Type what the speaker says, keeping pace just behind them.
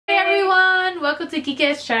welcome to Geek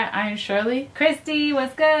Ass Chat. I am Shirley. Christy,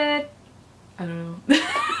 what's good? I don't know.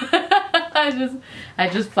 I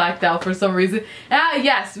just blacked out for some reason.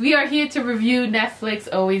 Yes, we are here to review Netflix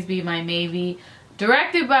Always Be My Maybe,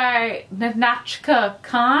 directed by Nahnatchka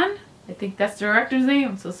Khan. I think that's the director's name.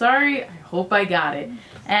 I'm so sorry. I hope I got it.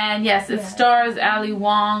 And yes, it stars Ali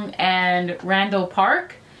Wong and Randall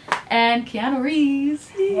Park and Keanu Reeves.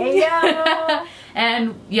 Hey yo!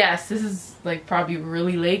 And yes, this is like probably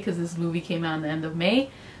really late because this movie came out in the end of May.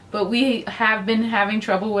 But we have been having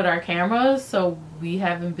trouble with our cameras, so we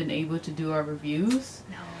haven't been able to do our reviews.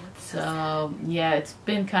 No. So yeah, it's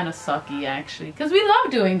been kind of sucky actually, because we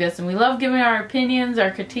love doing this and we love giving our opinions,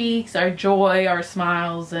 our critiques, our joy, our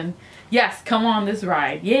smiles, and yes, come on this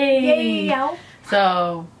ride. Yay! Yay!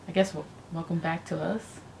 So I guess welcome back to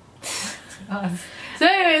us. So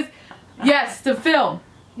anyways, yes, the film.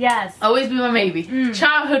 Yes. Always Be My Maybe.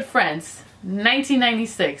 Childhood Friends.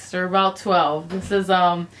 1996. They're about 12. This is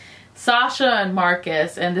Sasha and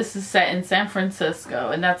Marcus, and this is set in San Francisco,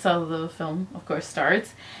 and that's how the film of course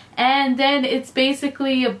starts. And then it's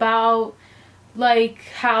basically about like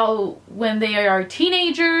how when they are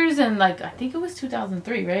teenagers, and like I think it was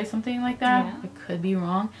 2003, right? Something like that. Yeah. I could be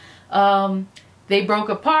wrong. They broke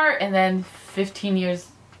apart, and then 15 years,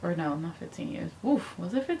 or no, not 15 years. Oof,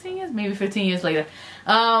 was it 15 years? Maybe 15 years later.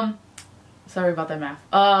 Sorry about that math.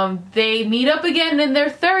 They meet up again in their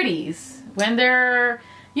 30s when they're,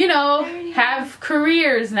 you know, have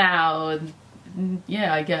careers now. And,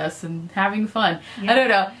 yeah, I guess, and having fun. Yeah. I don't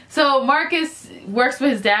know. So Marcus works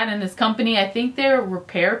with his dad in his company. I think they're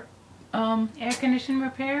repair. Air condition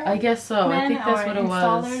repair? I guess so. I think that's what it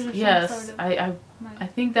was. Yes, sort of I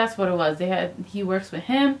think that's what it was. He works with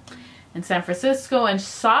him in San Francisco, and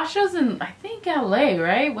Sasha's in, I think, LA,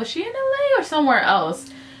 right? Was she in LA or somewhere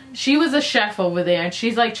else? She was a chef over there, and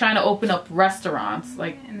she's like trying to open up restaurants,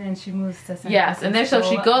 like. And then she moves to San Francisco. Yes, and then so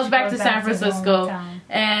she goes back to San Francisco,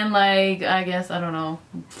 and like I guess I don't know,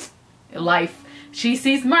 life. She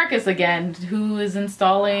sees Marcus again, who is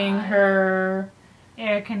installing her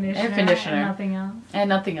air conditioner, and nothing else. And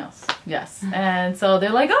nothing else. Yes, and so they're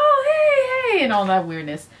like, oh hey, and all that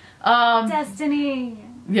weirdness. Destiny.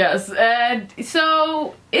 Yes, and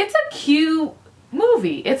so it's a cute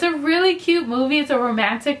movie. It's a really cute movie. It's a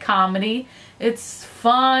romantic comedy. It's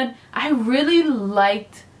fun. I really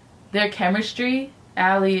liked their chemistry,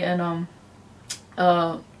 Ali and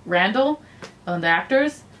Randall, the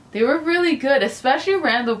actors. They were really good, especially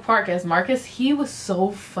Randall Park as Marcus. He was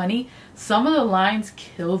so funny. Some of the lines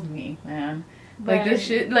killed me, man. Like the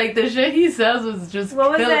shit he says was just.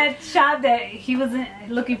 What was that shot that he was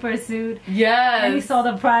looking for a suit? Yes. And he saw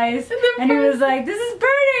the price, and he was like, "This is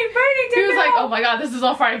burning." He was like, "Oh my god, this is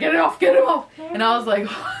on fire! Get it off! Get it off!" And I was like,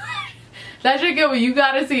 "That should go. You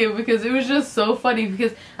gotta see it because it was just so funny."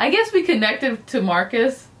 Because I guess we connected to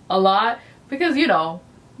Marcus a lot because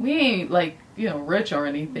we ain't like rich or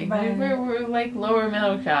anything. Right. We're like lower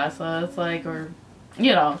middle class, so it's like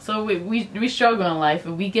so we struggle in life,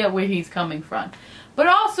 and we get where he's coming from, but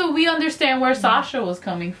also we understand where Sasha was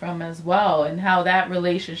coming from as well, and how that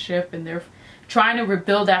relationship, and they're trying to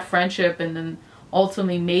rebuild that friendship, and then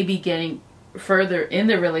ultimately maybe getting further in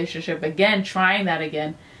the relationship again, trying that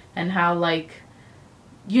again, and how like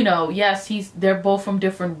yes, they're both from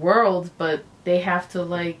different worlds, but they have to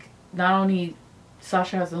like not only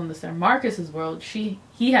Sasha has to understand Marcus's world, he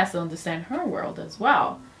has to understand her world as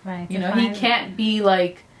well. Right. He can't be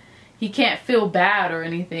like, he can't feel bad or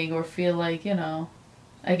anything, or feel like,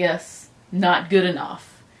 I guess not good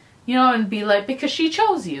enough, and be like, because she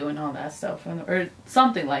chose you and all that stuff, or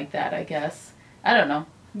something like that, I guess. I don't know.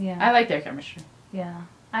 Yeah. I like their chemistry. Yeah.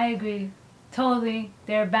 I agree. Totally.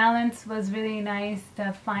 Their balance was really nice,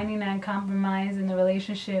 finding that compromise in the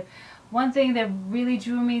relationship. One thing that really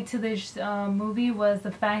drew me to this movie was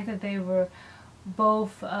the fact that they were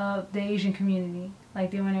both the Asian community, like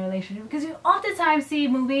they were in a relationship, because you oftentimes see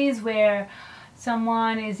movies where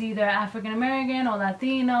someone is either African American or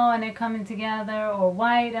Latino and they're coming together, or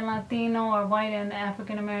white and Latino, or white and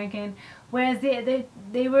African American, whereas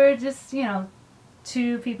they were just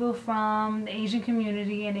two people from the Asian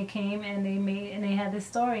community, and they came and they had this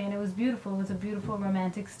story, and it was beautiful. It was a beautiful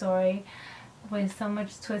romantic story with so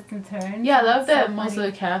much twists and turns. Yeah, I love that most of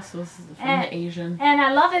the cast was from the Asian. And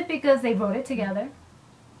I love it because they wrote it together.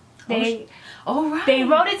 Right. They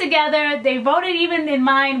wrote it together. They wrote it even in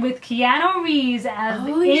mind with Keanu Reeves as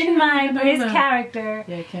in mind for his character.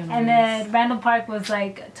 Yeah, Keanu Reeves. And then Randall Park was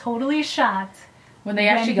like totally shocked when they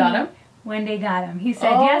actually got him. When they got him, he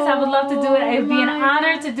said, "Yes, I would love to do it. It would be an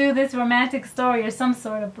honor to do this romantic story," or some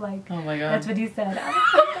sort of like. Oh my god. That's what he said. I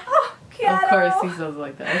was like, oh, Keanu. Of course he says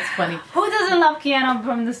like that. It's funny. Who doesn't love Keanu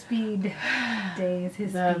from the Speed days?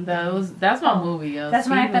 His Speed days. That's my movie. That's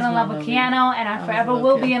when I fell in love with Keanu, and I forever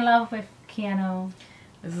will be in love with Keanu.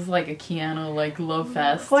 This is like a Keanu like love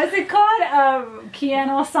fest. What's it called?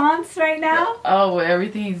 Keanu Sans right now. Oh,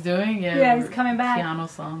 everything he's doing. Yeah, he's coming back. Keanu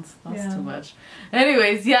Sans. That's too much.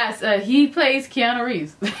 Anyways, yes, he plays Keanu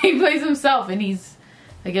Reeves. He plays himself, and he's,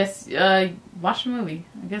 I guess, watch the movie.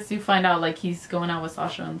 I guess you find out like he's going out with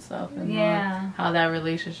Sasha and stuff, and how that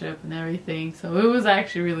relationship and everything. So it was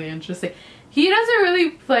actually really interesting. He doesn't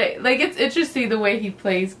really play like, it's interesting the way he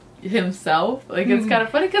plays himself. Like it's kind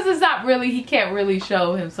of funny because it's not really, he can't really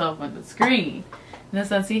show himself on the screen. In a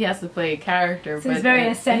sense, he has to play a character. So but he's very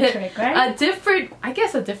eccentric, right? A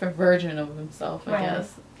different version of himself, I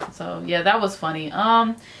guess. So yeah, that was funny.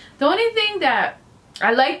 The only thing that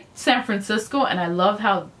I liked San Francisco, and I loved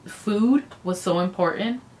how food was so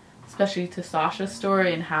important, especially to Sasha's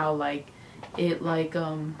story, and how like it like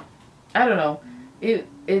I don't know, it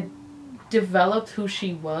developed who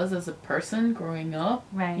she was as a person growing up,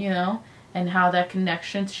 right? You know, and how that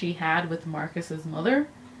connection she had with Marcus's mother,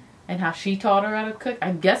 and how she taught her how to cook.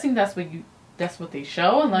 I'm guessing that's what they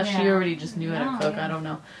show, unless she already just knew how to cook. I don't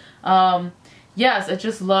know. Yes, I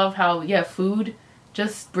just love how food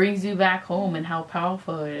just brings you back home, and how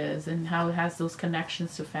powerful it is, and how it has those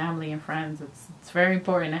connections to family and friends. It's very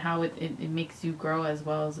important, and how it makes you grow as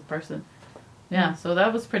well as a person. Yeah, so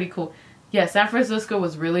that was pretty cool. Yeah, San Francisco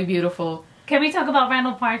was really beautiful. Can we talk about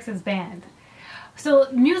Randall Parks' band? So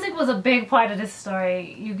music was a big part of this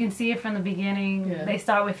story. You can see it from the beginning. Yeah. They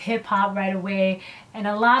start with hip hop right away, and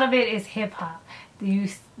a lot of it is hip hop. You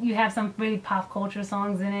have some really pop culture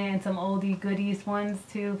songs in it, and some oldie goodies ones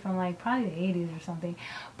too, from like probably the 80s or something.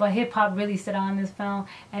 But hip hop really stood out in this film,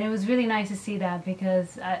 and it was really nice to see that,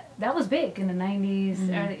 because that was big in the 90s,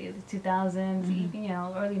 early 2000s, even, you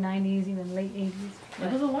know, early 90s, even late 80s.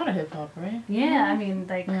 There was a lot of hip hop, right? Yeah, I mean,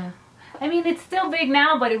 like. Yeah. I mean, it's still big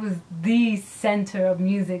now, but it was the center of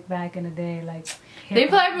music back in the day. Like they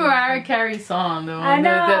played Mariah Carey's song, though. I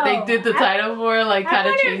know. That they did the title for, like, kind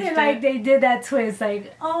of changed it. Like they did that twist,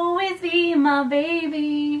 like "Always Be My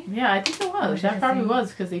Baby." Yeah, I think it was. That probably was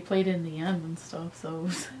because they played it in the end and stuff. So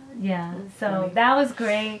yeah, so that was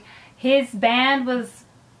great. His band was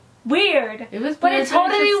weird. It was, but it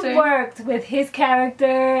totally worked with his character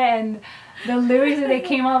and the lyrics that they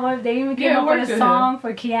came up with. They even came up with a song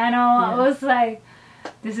for Keanu. I was like,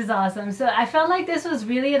 this is awesome. So I felt like this was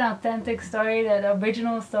really an authentic story, the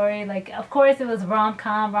original story. Like, of course, it was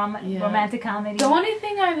rom-com, romantic comedy. The only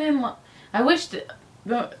thing I didn't I wish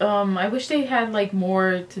they had like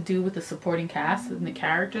more to do with the supporting cast and the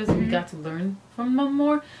characters, and we got to learn from them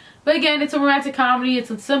more. But again, it's a romantic comedy. It's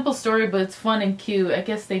a simple story, but it's fun and cute. I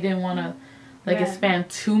guess they didn't want to expand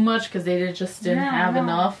too much because they just didn't have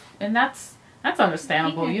enough, and that's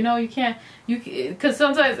understandable. You know, because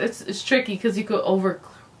sometimes it's tricky because you could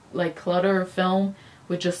clutter a film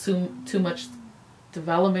with just too much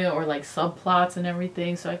development or like subplots and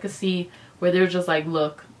everything. So I could see where they're just like,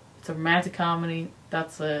 look, it's a romantic comedy.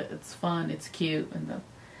 It's fun. It's cute, and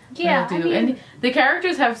and the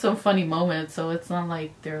characters have some funny moments. So it's not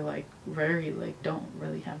like they're like very like don't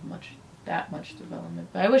really have that much development.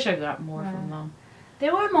 But I wish I got more from them.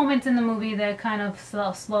 There were moments in the movie that kind of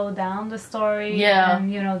slowed down the story. Yeah.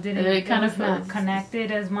 And, you know, it kind of not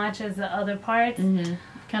connected as much as the other parts.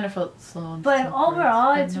 Kind of felt slow. But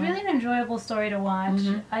overall, it's really an enjoyable story to watch.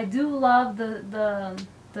 I do love the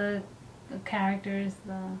characters.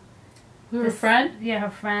 Her friend? Yeah, her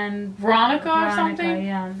friend. Veronica or something?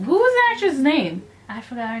 Yeah. Who was the actress' name? I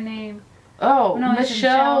forgot her name. Oh, no,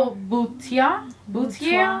 Michelle Buteau?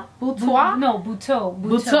 Buteau.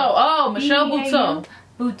 Oh, Michelle Buteau.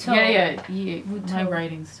 Buteau. Yeah. My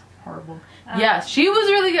writing's horrible. Yes, she was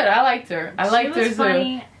really good. I liked her. I liked her.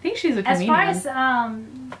 I think she's a comedian. As far as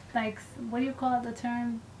like, what do you call it?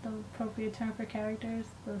 The appropriate term for characters?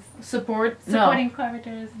 Supporting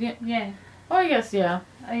characters. Yeah. Oh, yes, yeah.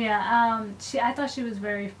 I thought she was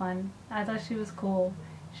very fun. I thought she was cool.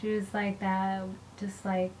 She was like that, just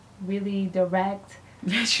like really direct.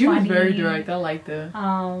 She was very direct. I liked her.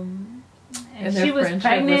 And she was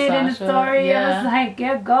pregnant in the story. Yeah. It was like,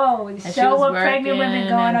 go. Show what pregnant women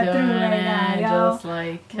going through right now, yo. Just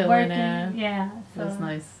like killing it. Yeah. So. That's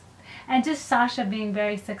nice. And just Sasha being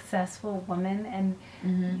very successful woman and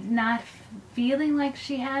not feeling like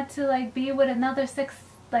she had to like be with another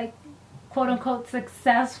quote unquote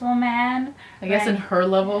successful man. I guess in her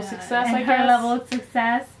level of success. Her level of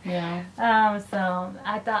success. Yeah. So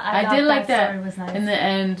I thought like that story was nice. In the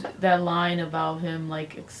end, that line about him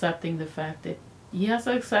like accepting the fact that he has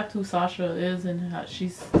to accept who Sasha is and how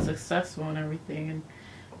she's successful and everything, and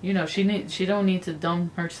you know, she don't need to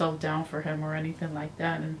dumb herself down for him or anything like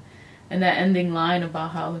that. And that ending line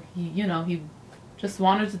about how he, you know, he just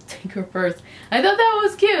wanted to take her purse. I thought that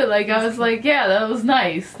was cute. Like, I was like, yeah, that was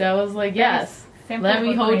nice. That was like, yes, let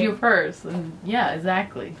me hold your purse. And yeah,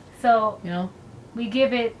 exactly. So, you know, we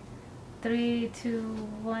give it 3, 2,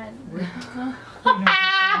 1.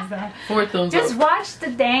 4 thumbs Just up. watch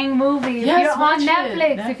the dang movie. Yes, if you're on watch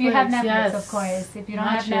Netflix, it. if you have Netflix, yes. of course. If you don't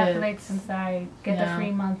Watch have it. Netflix, I'm sorry. Get the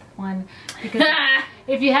free month one. Because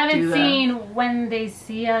if you haven't seen When They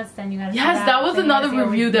See Us, then you gotta see that was another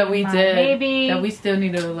review that we did. Maybe that we still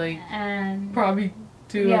need to like and probably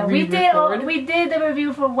do. Yeah, a we re-record. did the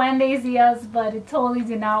review for When They See Us, but it totally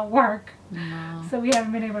did not work. No. So we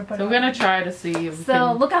haven't been able to put it So on. we're gonna try to see if we So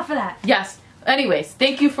can... look out for that. Yes. Anyways,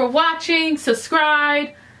 thank you for watching. Subscribe,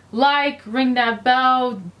 like, ring that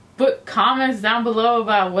bell, put comments down below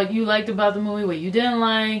about what you liked about the movie, what you didn't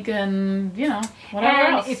like, and you know, whatever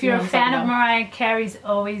and else. if you're a fan of Mariah Carey's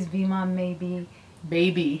Always Be My Maybe.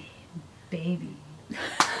 Baby.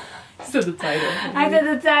 So the title. I said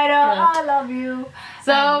the title. Yeah. I love you.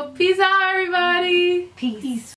 So peace out, everybody. Peace.